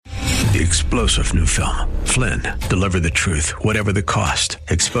The explosive new film, Flynn, deliver the truth, whatever the cost.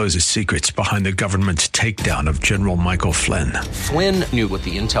 Exposes secrets behind the government's takedown of General Michael Flynn. Flynn knew what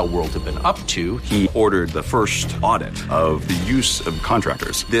the intel world had been up to. He ordered the first audit of the use of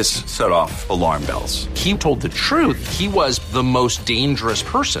contractors. This set off alarm bells. He told the truth. He was the most dangerous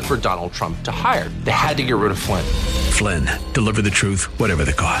person for Donald Trump to hire. They had to get rid of Flynn. Flynn, deliver the truth, whatever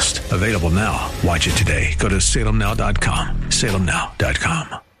the cost. Available now. Watch it today. Go to salemnow.com.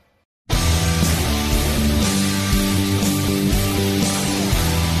 salemnow.com.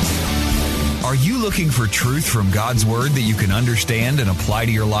 Are you looking for truth from God's Word that you can understand and apply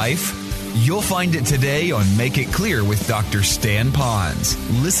to your life? You'll find it today on Make It Clear with Dr. Stan Pons.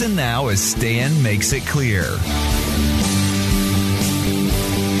 Listen now as Stan makes it clear.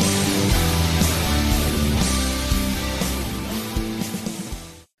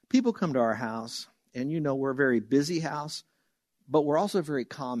 People come to our house, and we're a very busy house, but we're also a very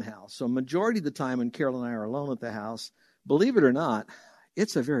calm house. So majority of the time when Carol and I are alone at the house, believe it or not,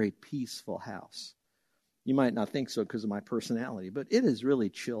 it's a very peaceful house. You might not think so because of my personality, but it is really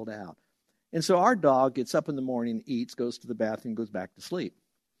chilled out. And so our dog gets up in the morning, eats, goes to the bathroom, goes back to sleep.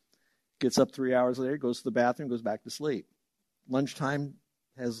 Gets up 3 hours later, goes to the bathroom, goes back to sleep. Lunchtime,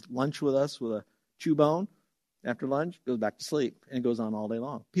 has lunch with us with a chew bone. After lunch, goes back to sleep, and it goes on all day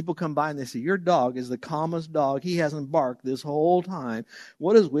long. People come by and they say, your dog is the calmest dog. He hasn't barked this whole time.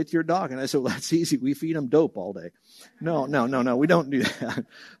 What is with your dog? And I said, well, that's easy. We feed him dope all day. No, we don't do that.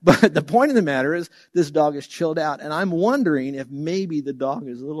 But the point of the matter is this dog is chilled out, and I'm wondering if maybe the dog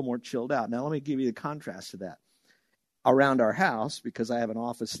is a little more chilled out. Now, let me give you the contrast to that. Around our house, because I have an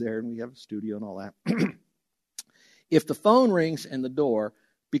office there and we have a studio and all that, if the phone rings in the door,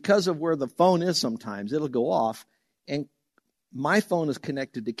 because of where the phone is sometimes, it'll go off. And my phone is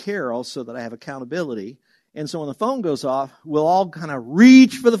connected to Carol so that I have accountability. And so when the phone goes off, we'll all kind of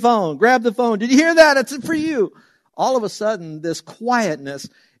reach for the phone, grab the phone. Did you hear that? It's for you. All of a sudden, this quietness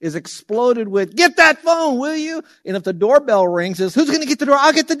is exploded with, get that phone, will you? And if the doorbell rings, it's, who's going to get the door?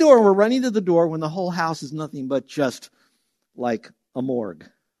 I'll get the door. And we're running to the door when the whole house is nothing but just like a morgue.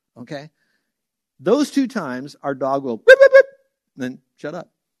 Okay? Those two times, our dog will, whip, whip, whip, then shut up.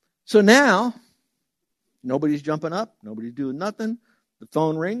 So now, nobody's jumping up. Nobody's doing nothing. The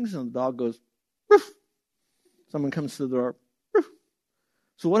phone rings and the dog goes, roof. Someone comes to the door, roof.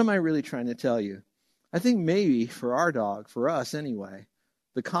 So what am I really trying to tell you? I think maybe for our dog, for us anyway,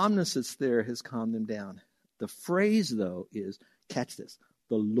 the calmness that's there has calmed them down. The phrase, though, is, catch this,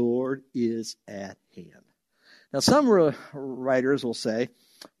 the Lord is at hand. Now, some writers will say,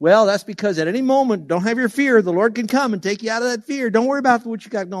 well, that's because at any moment, don't have your fear. The Lord can come and take you out of that fear. Don't worry about what you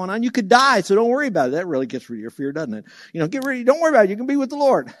got going on. You could die, so don't worry about it. That really gets rid of your fear, doesn't it? Get ready. Don't worry about it. You can be with the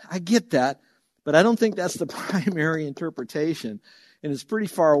Lord. I get that, but I don't think that's the primary interpretation, and it's pretty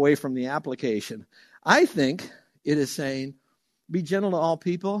far away from the application. I think it is saying, be gentle to all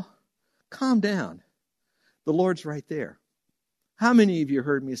people. Calm down. The Lord's right there. How many of you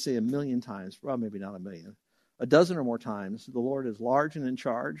heard me say 1,000,000 times, well, maybe not 1,000,000, a dozen or more times, the Lord is large and in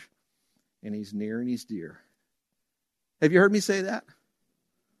charge, and He's near and He's dear. Have you heard me say that?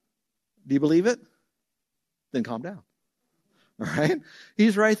 Do you believe it? Then calm down. All right?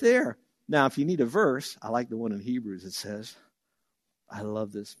 He's right there. Now, if you need a verse, I like the one in Hebrews. It says, I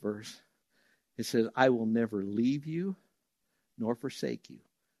love this verse. It says, I will never leave you nor forsake you.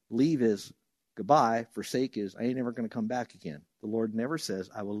 Leave is goodbye. Forsake is, I ain't never going to come back again. The Lord never says,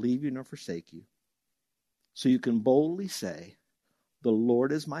 I will leave you nor forsake you. So you can boldly say, the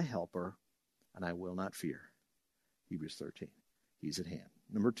Lord is my helper, and I will not fear. Hebrews 13. He's at hand.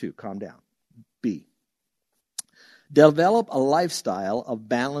 Number 2, calm down. B, develop a lifestyle of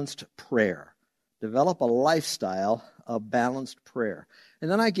balanced prayer. Develop a lifestyle of balanced prayer.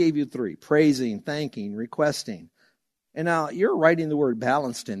 And then I gave you 3, praising, thanking, requesting. And now you're writing the word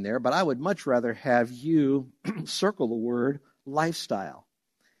balanced in there, but I would much rather have you circle the word lifestyle.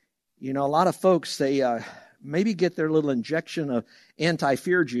 A lot of folks, they maybe get their little injection of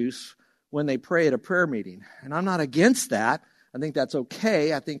anti-fear juice when they pray at a prayer meeting. And I'm not against that. I think that's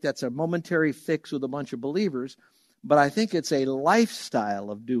okay. I think that's a momentary fix with a bunch of believers. But I think it's a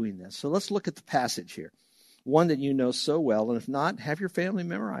lifestyle of doing this. So let's look at the passage here. One that you know so well. And if not, have your family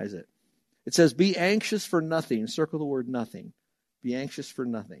memorize it. It says, be anxious for nothing. Circle the word nothing. Be anxious for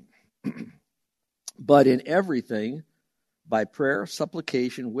nothing. But in everything, by prayer,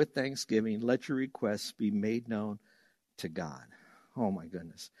 supplication, with thanksgiving, let your requests be made known to God. Oh my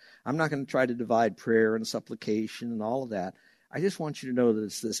goodness. I'm not going to try to divide prayer and supplication and all of that. I just want you to know that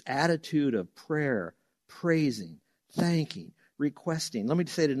it's this attitude of prayer, praising, thanking, requesting. Let me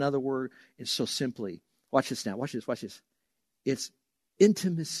say it another word. It's so simply. Watch this now. Watch this. It's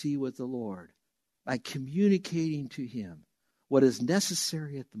intimacy with the Lord by communicating to Him what is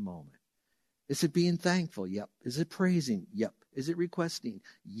necessary at the moment. Is it being thankful? Yep. Is it praising? Yep. Is it requesting?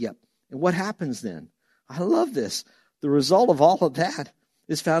 Yep. And what happens then? I love this. The result of all of that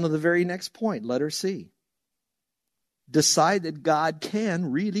is found in the very next point, letter C. Decide that God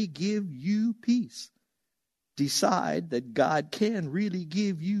can really give you peace. Decide that God can really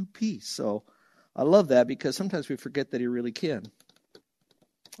give you peace. So I love that because sometimes we forget that He really can.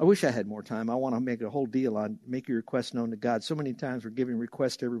 I wish I had more time. I want to make a whole deal on make your request known to God. So many times we're giving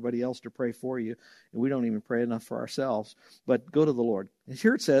requests to everybody else to pray for you, and we don't even pray enough for ourselves. But go to the Lord. And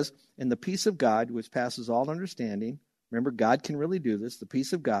here it says, "And the peace of God, which passes all understanding," remember, God can really do this. The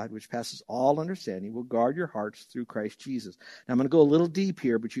peace of God, which passes all understanding, will guard your hearts through Christ Jesus. Now, I'm going to go a little deep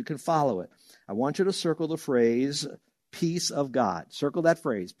here, but you can follow it. I want you to circle the phrase, peace of God. Circle that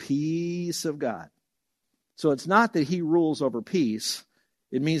phrase, peace of God. So it's not that He rules over peace.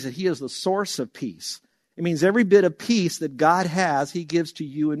 It means that He is the source of peace. It means every bit of peace that God has, He gives to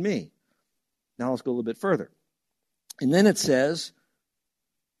you and me. Now let's go a little bit further. And then it says,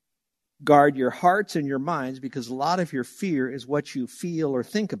 guard your hearts and your minds, because a lot of your fear is what you feel or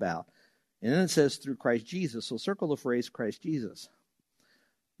think about. And then it says through Christ Jesus. So circle the phrase Christ Jesus.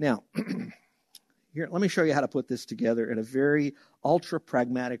 Now, here, let me show you how to put this together in a very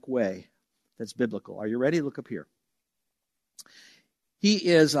ultra-pragmatic way that's biblical. Are you ready? Look up here. He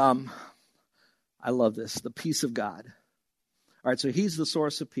is, I love this, the peace of God. All right, so He's the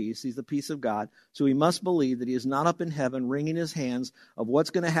source of peace. He's the peace of God. So we must believe that He is not up in heaven wringing His hands of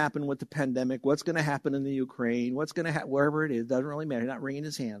what's going to happen with the pandemic, what's going to happen in the Ukraine, what's going to happen, wherever it is. Doesn't really matter. He's not wringing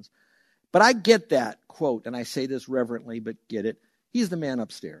His hands. But I get that quote, and I say this reverently, but get it. He's the man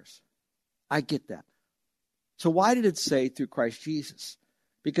upstairs. I get that. So why did it say through Christ Jesus?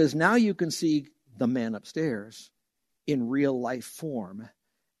 Because now you can see the man upstairs in real life form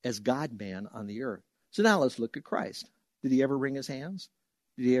as God-man on the earth. So now let's look at Christ. Did He ever wring His hands?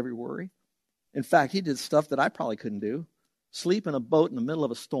 Did He ever worry? In fact, He did stuff that I probably couldn't do. Sleep in a boat in the middle of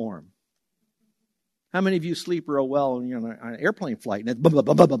a storm. How many of you sleep real well when you're on an airplane flight and it's beep,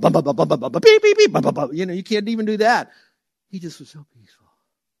 beep, beep, you know, you can't even do that. He just was so peaceful.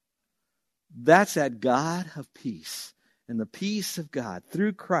 That's that God of peace. And the peace of God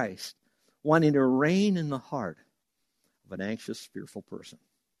through Christ wanting to reign in the heart of an anxious, fearful person.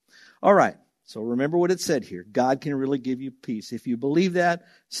 All right. So remember what it said here. God can really give you peace. If you believe that,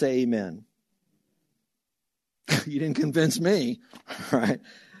 say amen. You didn't convince me. All right.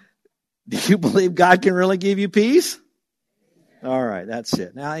 Do you believe God can really give you peace? All right. That's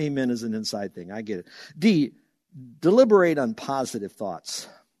it. Now, amen is an inside thing. I get it. D, deliberate on positive thoughts.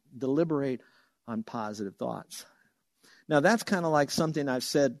 Deliberate on positive thoughts. Now, that's kind of like something I've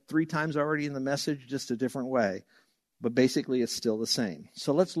said 3 times already in the message, just a different way. But basically, it's still the same.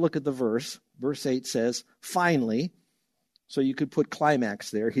 So let's look at the verse. Verse 8 says, finally. So you could put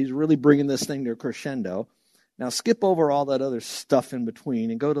climax there. He's really bringing this thing to a crescendo. Now skip over all that other stuff in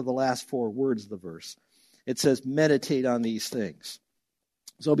between and go to the last 4 words of the verse. It says, meditate on these things.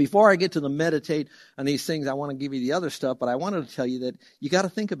 So before I get to the meditate on these things, I want to give you the other stuff, but I wanted to tell you that you got to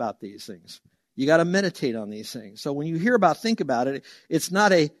think about these things. You got to meditate on these things. So when you hear about think about it, it's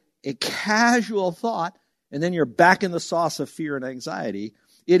not a casual thought, and then you're back in the sauce of fear and anxiety.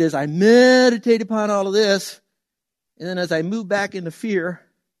 It is, I meditate upon all of this, and then as I move back into fear,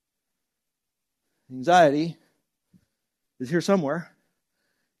 anxiety is here somewhere.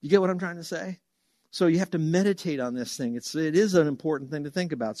 You get what I'm trying to say? So you have to meditate on this thing. It is an important thing to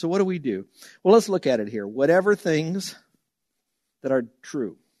think about. So what do we do? Well, let's look at it here. Whatever things that are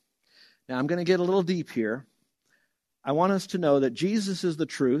true. Now, I'm going to get a little deep here. I want us to know that Jesus is the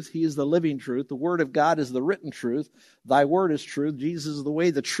truth. He is the living truth. The Word of God is the written truth. Thy Word is truth. Jesus is the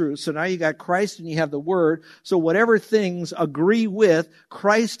way, the truth. So now you got Christ and you have the Word. So whatever things agree with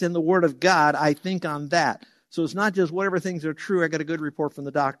Christ and the Word of God, I think on that. So it's not just whatever things are true, I got a good report from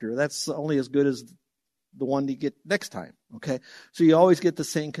the doctor. That's only as good as the one you get next time, okay? So you always get the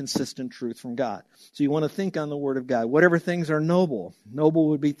same consistent truth from God. So you want to think on the Word of God. Whatever things are noble. Noble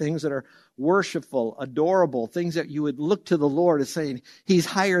would be things that are worshipful, adorable, things that you would look to the Lord as saying, He's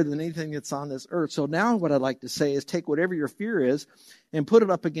higher than anything that's on this earth. So now what I'd like to say is take whatever your fear is and put it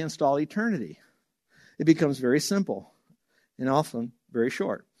up against all eternity. It becomes very simple and often very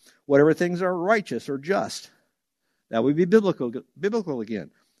short. Whatever things are righteous or just. That would be biblical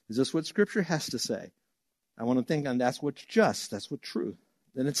again. Is this what Scripture has to say? I want to think on that's what's just. That's what's true.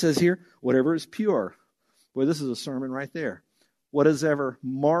 Then it says here, whatever is pure. Boy, this is a sermon right there. What is ever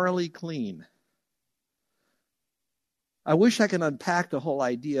morally clean. I wish I could unpack the whole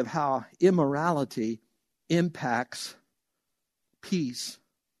idea of how immorality impacts peace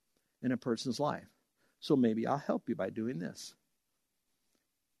in a person's life. So maybe I'll help you by doing this.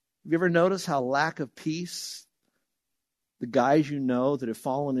 Have you ever noticed how lack of peace, the guys you know that have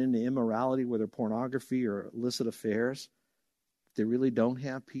fallen into immorality, whether pornography or illicit affairs, they really don't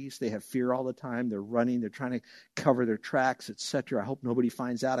have peace. They have fear all the time. They're running. They're trying to cover their tracks, etc. I hope nobody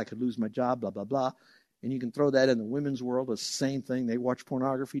finds out. I could lose my job, blah, blah, blah. And you can throw that in the women's world. It's the same thing. They watch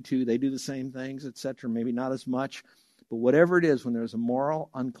pornography too. They do the same things, etc. Maybe not as much. But whatever it is, when there's a moral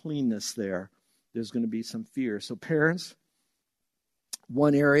uncleanness there, there's going to be some fear. So parents,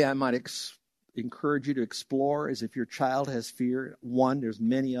 one area I might encourage you to explore is if your child has fear. One, there's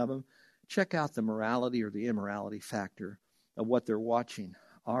many of them. Check out the morality or the immorality factor of what they're watching.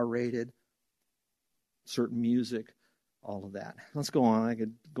 R-rated, certain music, all of that. Let's go on. I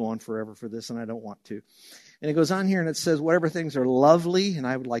could go on forever for this, and I don't want to. And it goes on here, and it says, whatever things are lovely, and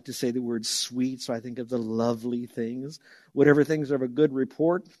I would like to say the word sweet, so I think of the lovely things. Whatever things are of a good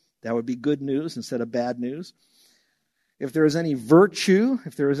report, that would be good news instead of bad news. If there is any virtue,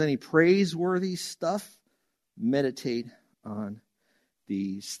 if there is any praiseworthy stuff, meditate on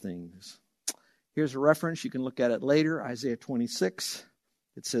these things. Here's a reference. You can look at it later. Isaiah 26.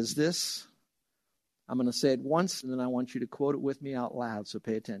 It says this. I'm going to say it once, and then I want you to quote it with me out loud, so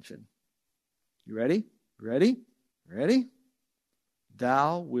pay attention. You ready? Ready? Ready?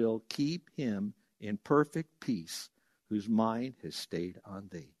 Thou wilt keep him in perfect peace, whose mind has stayed on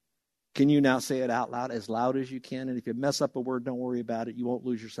thee. Can you now say it out loud, as loud as you can? And if you mess up a word, don't worry about it. You won't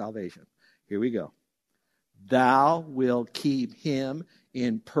lose your salvation. Here we go. Thou wilt keep him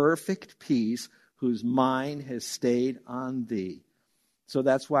in perfect peace, whose mind has stayed on thee. So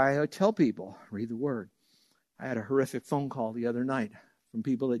that's why I tell people, read the word. I had a horrific phone call the other night from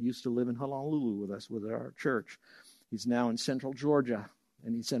people that used to live in Honolulu with us, with our church. He's now in Central Georgia.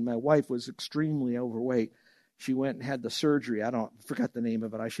 And he said, my wife was extremely overweight. She went and had the surgery. I forgot the name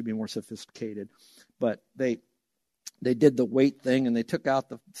of it. I should be more sophisticated. But they did the weight thing, and they took out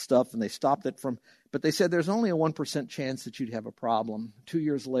the stuff, and they stopped it from. But they said there's only a 1% chance that you'd have a problem. 2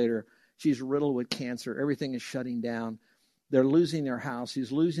 years later, she's riddled with cancer. Everything is shutting down. They're losing their house.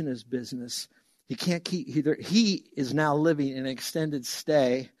 He's losing his business. He can't keep. He is now living in an extended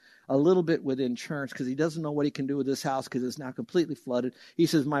stay, a little bit with insurance, because he doesn't know what he can do with this house because it's now completely flooded. He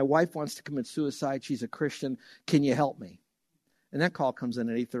says, my wife wants to commit suicide. She's a Christian. Can you help me? And that call comes in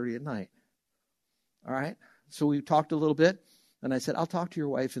at 8:30 at night. All right? So we talked a little bit, and I said, I'll talk to your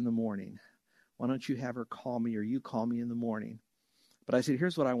wife in the morning. Why don't you have her call me, or you call me in the morning? But I said,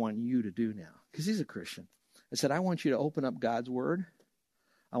 here's what I want you to do now, because he's a Christian. I said, I want you to open up God's Word.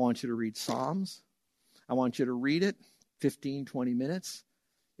 I want you to read Psalms. I want you to read it 15, 20 minutes.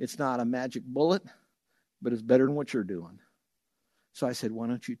 It's not a magic bullet, but it's better than what you're doing. So I said, why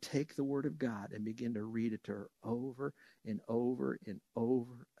don't you take the Word of God and begin to read it to her over and over and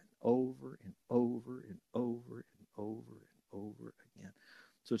over and over and over and over and over and over again.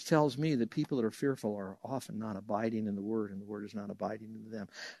 So it tells me that people that are fearful are often not abiding in the Word, and the Word is not abiding in them.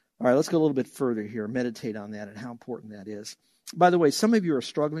 All right, let's go a little bit further here. Meditate on that and how important that is. By the way, some of you are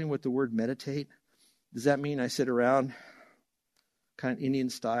struggling with the word meditate. Does that mean I sit around kind of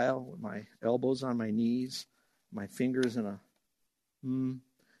Indian style with my elbows on my knees, my fingers in a...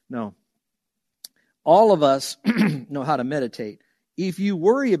 No. All of us know how to meditate. If you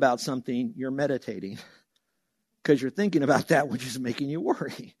worry about something, you're meditating because you're thinking about that which is making you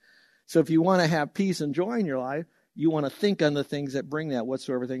worry. So if you want to have peace and joy in your life, you want to think on the things that bring that,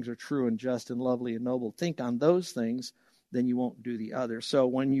 whatsoever things are true and just and lovely and noble. Think on those things, then you won't do the other. So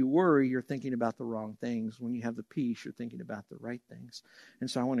when you worry, you're thinking about the wrong things. When you have the peace, you're thinking about the right things.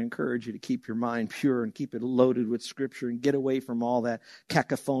 And so I want to encourage you to keep your mind pure and keep it loaded with Scripture and get away from all that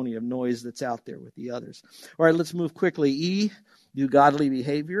cacophony of noise that's out there with the others. All right, let's move quickly. E, do godly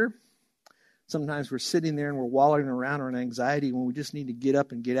behavior. Sometimes we're sitting there and we're wallowing around in anxiety when we just need to get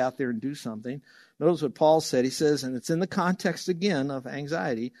up and get out there and do something. Notice what Paul said. He says, and it's in the context again of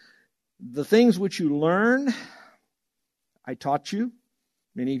anxiety, the things which you learn, I taught you.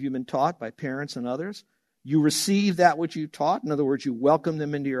 Many of you have been taught by parents and others. You receive that which you taught. In other words, you welcome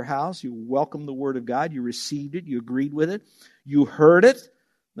them into your house. You welcomed the Word of God. You received it. You agreed with it. You heard it.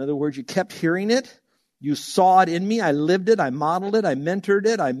 In other words, you kept hearing it. You saw it in me. I lived it. I modeled it. I mentored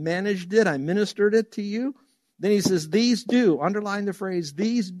it. I managed it. I ministered it to you. Then he says, these do. Underline the phrase,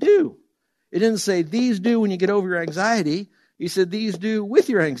 these do. It didn't say these do when you get over your anxiety. He said these do with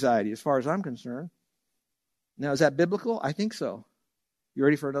your anxiety, as far as I'm concerned. Now, is that biblical? I think so. You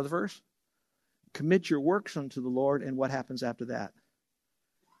ready for another verse? Commit your works unto the Lord, and what happens after that?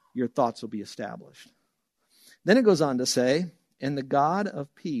 Your thoughts will be established. Then it goes on to say, and the God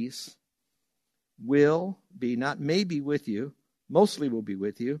of peace will be, not may be with you, Mostly will be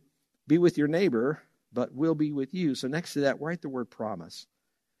with you. Be with your neighbor, but will be with you. So next to that, write the word promise.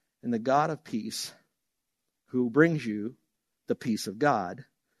 And the God of peace, who brings you the peace of God,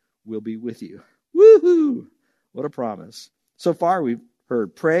 will be with you. Woohoo! What a promise. So far we've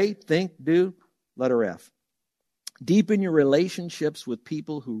heard pray, think, do, letter F. Deepen your relationships with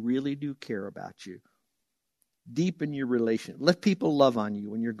people who really do care about you. Deepen your relation. Let people love on you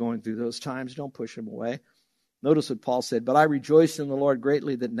when you're going through those times. Don't push them away. Notice what Paul said, but I rejoice in the Lord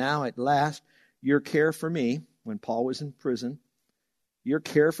greatly that now at last your care for me, when Paul was in prison, your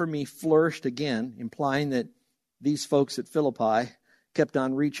care for me flourished again, implying that these folks at Philippi kept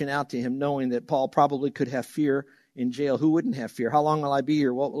on reaching out to him, knowing that Paul probably could have fear in jail. Who wouldn't have fear? How long will I be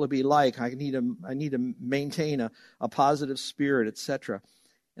here? What will it be like? I need to maintain a positive spirit, etc.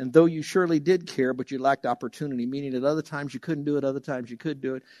 And though you surely did care, but you lacked opportunity, meaning that other times you couldn't do it, other times you could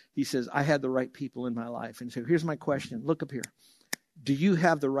do it, he says, I had the right people in my life. And so here's my question. Look up here. Do you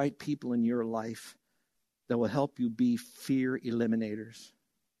have the right people in your life that will help you be fear eliminators?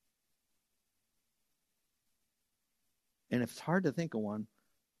 And if it's hard to think of one,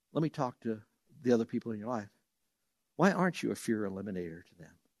 let me talk to the other people in your life. Why aren't you a fear eliminator to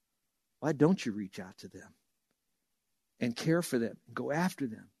them? Why don't you reach out to them and care for them, go after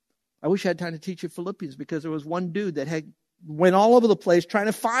them? I wish I had time to teach you Philippians, because there was one dude that went all over the place trying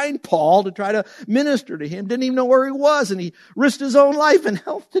to find Paul to try to minister to him, didn't even know where he was, and he risked his own life and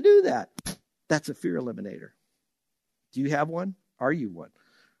health to do that. That's a fear eliminator. Do you have one? Are you one?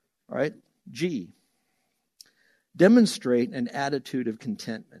 All right. G. Demonstrate an attitude of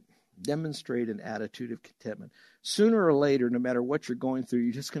contentment. Demonstrate an attitude of contentment. Sooner or later, no matter what you're going through,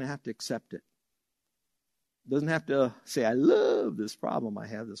 you're just going to have to accept it. Doesn't have to say, I love this problem I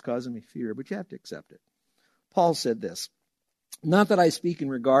have that's causing me fear, but you have to accept it. Paul said this, not that I speak in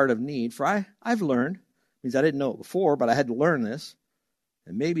regard of need, for I've learned, means I didn't know it before, but I had to learn this.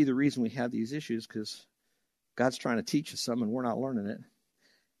 And maybe the reason we have these issues because God's trying to teach us some and we're not learning it.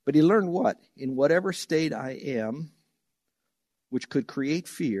 But he learned what? In whatever state I am, which could create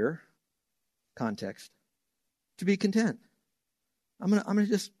fear, context, to be content. I'm gonna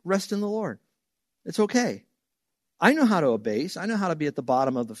just rest in the Lord. It's okay. I know how to abase. I know how to be at the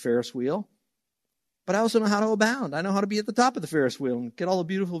bottom of the Ferris wheel. But I also know how to abound. I know how to be at the top of the Ferris wheel and get all the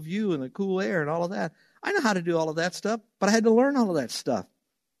beautiful view and the cool air and all of that. I know how to do all of that stuff, but I had to learn all of that stuff.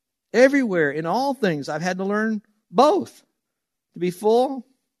 Everywhere, in all things, I've had to learn both. To be full,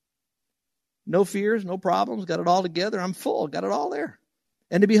 no fears, no problems, got it all together. I'm full, got it all there.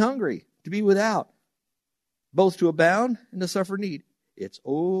 And to be hungry, to be without, both to abound and to suffer need. It's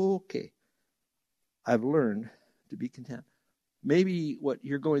okay. I've learned to be content. Maybe what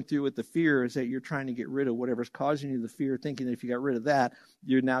you're going through with the fear is that you're trying to get rid of whatever's causing you the fear, thinking that if you got rid of that,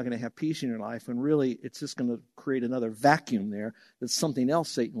 you're now going to have peace in your life, when really it's just going to create another vacuum there that's something else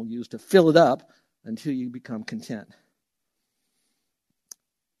Satan will use to fill it up until you become content.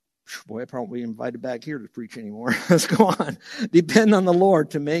 Boy, I probably won't be invited back here to preach anymore. Let's go on. Depend on the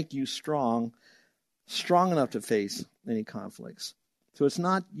Lord to make you strong enough to face any conflicts. So it's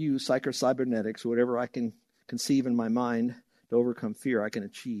not you, psycho-cybernetics, whatever I can conceive in my mind to overcome fear I can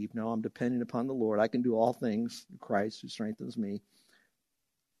achieve. No, I'm depending upon the Lord. I can do all things through Christ who strengthens me.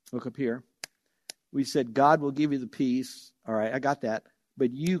 Look up here. We said God will give you the peace. All right, I got that.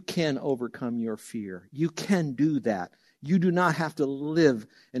 But you can overcome your fear. You can do that. You do not have to live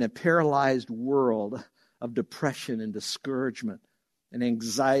in a paralyzed world of depression and discouragement and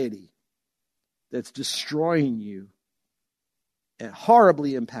anxiety that's destroying you and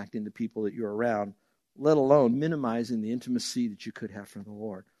horribly impacting the people that you're around, let alone minimizing the intimacy that you could have from the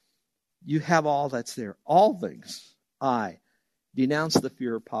Lord. You have all that's there. All things. I denounce the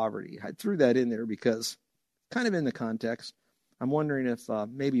fear of poverty. I threw that in there because kind of in the context. I'm wondering if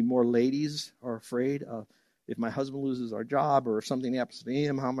maybe more ladies are afraid of if my husband loses our job or if something happens to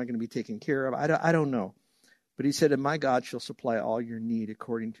him, how am I going to be taken care of? I don't know. But he said, and my God shall supply all your need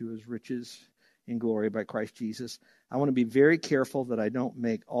according to his riches in glory by Christ Jesus. I want to be very careful that I don't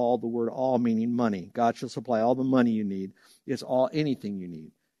make all the word all meaning money. God shall supply all the money you need. It's all anything you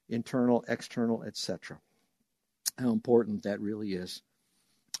need, internal, external, etc. How important that really is.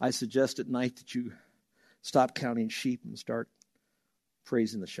 I suggest at night that you stop counting sheep and start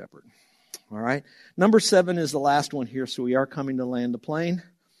praising the shepherd. All right. Number 7 is the last one here. So we are coming to land the plane.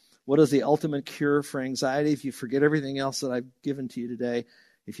 What is the ultimate cure for anxiety? If you forget everything else that I've given to you today,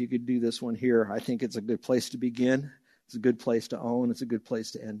 if you could do this one here, I think it's a good place to begin. It's a good place to own. It's a good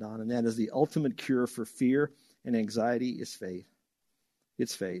place to end on. And that is the ultimate cure for fear and anxiety is faith.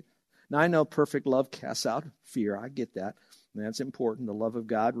 It's faith. Now, I know perfect love casts out fear. I get that. And that's important. The love of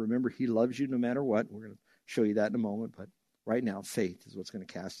God. Remember, he loves you no matter what. We're going to show you that in a moment. But right now, faith is what's going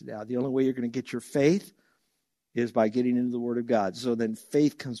to cast it out. The only way you're going to get your faith is by getting into the Word of God. So then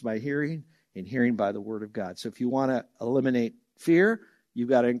faith comes by hearing, and hearing by the Word of God. So if you want to eliminate fear, you've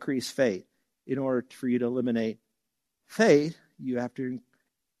got to increase faith. In order for you to eliminate faith, you have to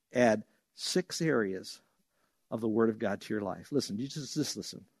add 6 areas of the Word of God to your life. Listen, you just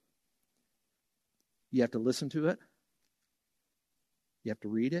listen. You have to listen to it. You have to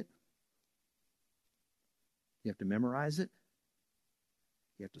read it. You have to memorize it.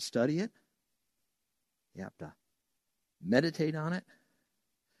 You have to study it. You have to meditate on it.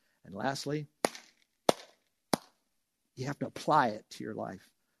 And lastly, you have to apply it to your life.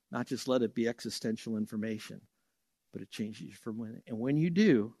 Not just let it be existential information, but it changes you from within. And when you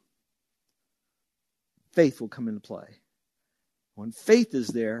do, faith will come into play. When faith is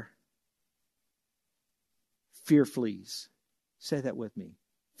there, fear flees. Say that with me.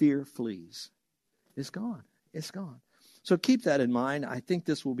 Fear flees. It's gone. It's gone. So keep that in mind. I think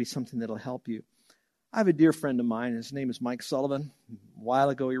this will be something that will help you. I have a dear friend of mine. His name is Mike Sullivan. A while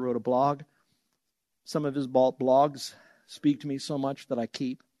ago, he wrote a blog. Some of his blogs speak to me so much that I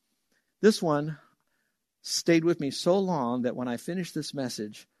keep. This one stayed with me so long that when I finished this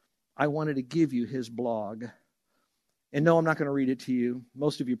message, I wanted to give you his blog. And no, I'm not going to read it to you.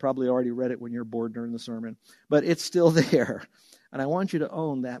 Most of you probably already read it when you're bored during the sermon. But it's still there. And I want you to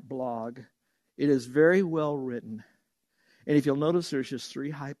own that blog. It is very well written. And if you'll notice, there's just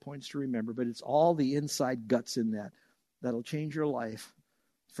 3 high points to remember. But it's all the inside guts in that. That'll change your life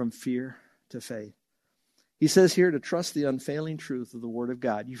from fear to faith. He says here to trust the unfailing truth of the Word of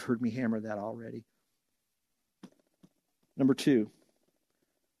God. You've heard me hammer that already. Number 2,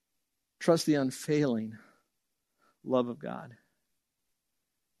 trust the unfailing love of God.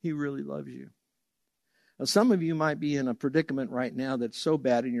 He really loves you. Now, some of you might be in a predicament right now that's so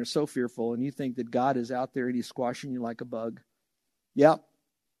bad and you're so fearful and you think that God is out there and He's squashing you like a bug. Yep.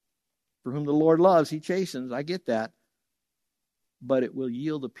 For whom the Lord loves, He chastens. I get that. But it will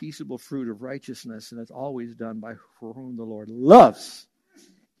yield a peaceable fruit of righteousness, and it's always done by for whom the Lord loves,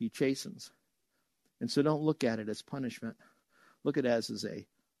 He chastens. And so don't look at it as punishment. Look at it as a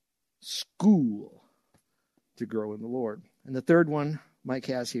school to grow in the Lord. And the third one Mike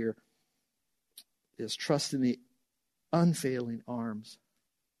has here is trust in the unfailing arms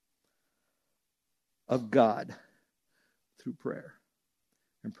of God through prayer.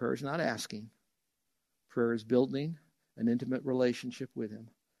 And prayer is not asking. Prayer is building an intimate relationship with Him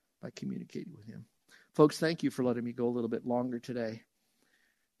by communicating with Him. Folks, thank you for letting me go a little bit longer today.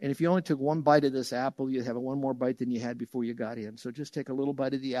 And if you only took one bite of this apple, you'd have one more bite than you had before you got in. So just take a little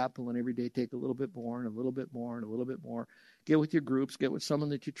bite of the apple, and every day take a little bit more and a little bit more and a little bit more. Get with your groups. Get with someone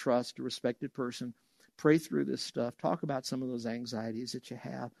that you trust, a respected person. Pray through this stuff. Talk about some of those anxieties that you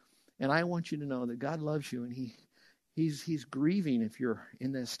have. And I want you to know that God loves you, and He's grieving if you're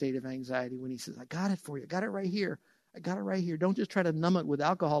in that state of anxiety when He says, I got it for you. I got it right here. I got it right here. Don't just try to numb it with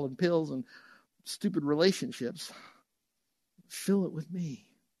alcohol and pills and stupid relationships. Fill it with me.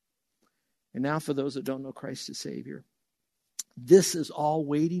 And now for those that don't know Christ as Savior, this is all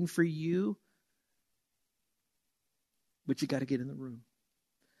waiting for you, but you got to get in the room.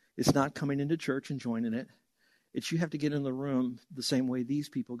 It's not coming into church and joining it. It's you have to get in the room the same way these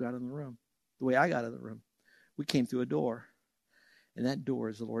people got in the room, the way I got in the room. We came through a door, and that door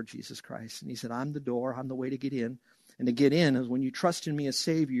is the Lord Jesus Christ. And He said, I'm the door. I'm the way to get in. And to get in is when you trust in me as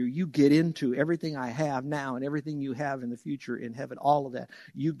Savior, you get into everything I have now and everything you have in the future in heaven, all of that.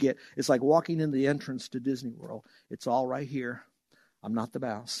 You get, it's like walking in the entrance to Disney World. It's all right here. I'm not the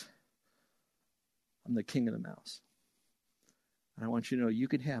mouse. I'm the king of the mouse. And I want you to know you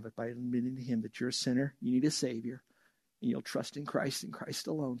can have it by admitting to Him that you're a sinner, you need a Savior, and you'll trust in Christ and Christ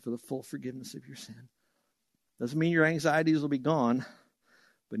alone for the full forgiveness of your sin. Doesn't mean your anxieties will be gone,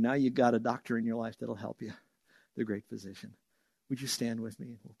 but now you've got a doctor in your life that'll help you. The great physician. Would you stand with me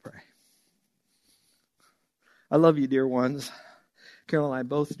and we'll pray? I love you, dear ones. Carol and I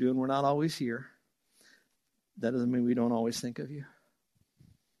both do, and we're not always here. That doesn't mean we don't always think of you.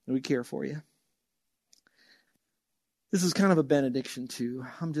 And we care for you. This is kind of a benediction too.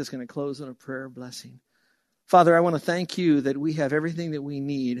 I'm just going to close in a prayer of blessing. Father, I want to thank you that we have everything that we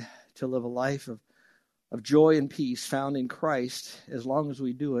need to live a life of joy and peace found in Christ as long as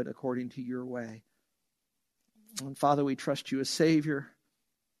we do it according to your way. And Father, we trust you as Savior.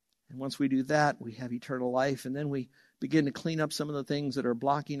 And once we do that, we have eternal life. And then we begin to clean up some of the things that are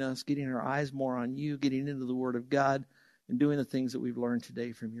blocking us, getting our eyes more on you, getting into the Word of God, and doing the things that we've learned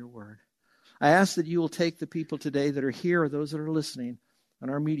today from your Word. I ask that you will take the people today that are here or those that are listening on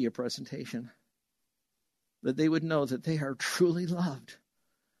our media presentation, that they would know that they are truly loved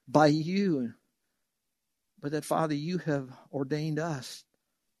by you, but that, Father, you have ordained us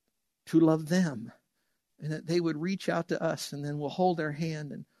to love them, and that they would reach out to us, and then we'll hold their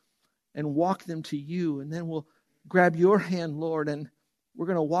hand and walk them to you, and then we'll grab your hand, Lord, and we're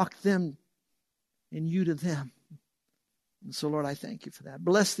going to walk them and you to them. And so, Lord, I thank you for that.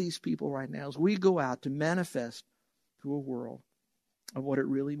 Bless these people right now as we go out to manifest to a world of what it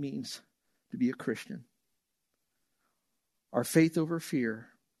really means to be a Christian. Our faith over fear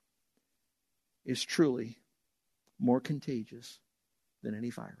is truly more contagious than any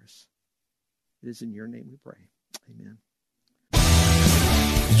virus. It is in your name we pray. Amen.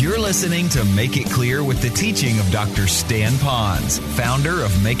 You're listening to Make It Clear with the teaching of Dr. Stan Ponz, founder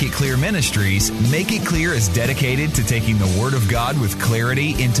of Make It Clear Ministries. Make It Clear is dedicated to taking the Word of God with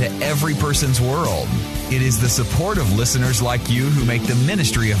clarity into every person's world. It is the support of listeners like you who make the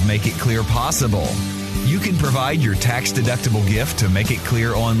ministry of Make It Clear possible. You can provide your tax-deductible gift to Make It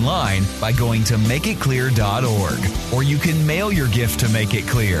Clear online by going to makeitclear.org. Or you can mail your gift to Make It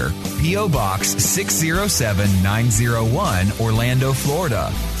Clear, P.O. Box 607901, Orlando, Florida,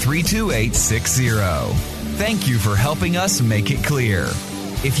 32860. Thank you for helping us make it clear.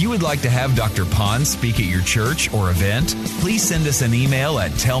 If you would like to have Dr. Ponz speak at your church or event, please send us an email at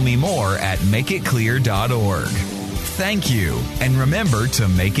tellmemore@makeitclear.org. Thank you, and remember to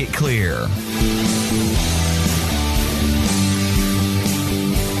make it clear.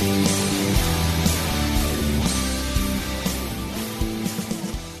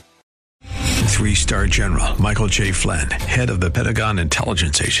 Three-star General Michael J. Flynn, head of the Pentagon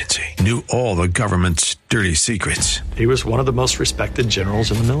Intelligence Agency, knew all the government's dirty secrets. He was one of the most respected generals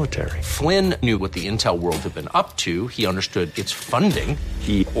in the military. Flynn knew what the intel world had been up to. He understood its funding.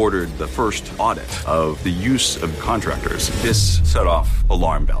 He ordered the first audit of the use of contractors. This set off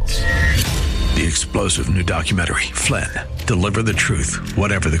alarm bells. The explosive new documentary, Flynn, Deliver the Truth,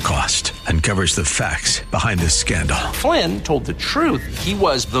 Whatever the Cost, uncovers the facts behind this scandal. Flynn told the truth. He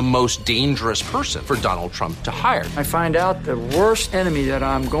was the most dangerous person for Donald Trump to hire. I find out the worst enemy that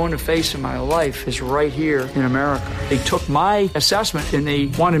I'm going to face in my life is right here in America. They took my assessment and they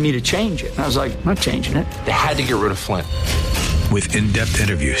wanted me to change it. And I was like, I'm not changing it. They had to get rid of Flynn. With in-depth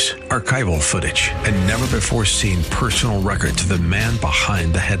interviews, archival footage, and never-before-seen personal records of the man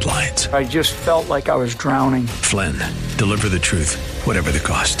behind the headlines. I just felt like I was drowning. Flynn, Deliver the Truth, Whatever the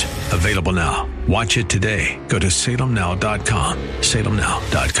Cost. Available now. Watch it today. Go to salemnow.com.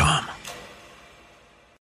 salemnow.com.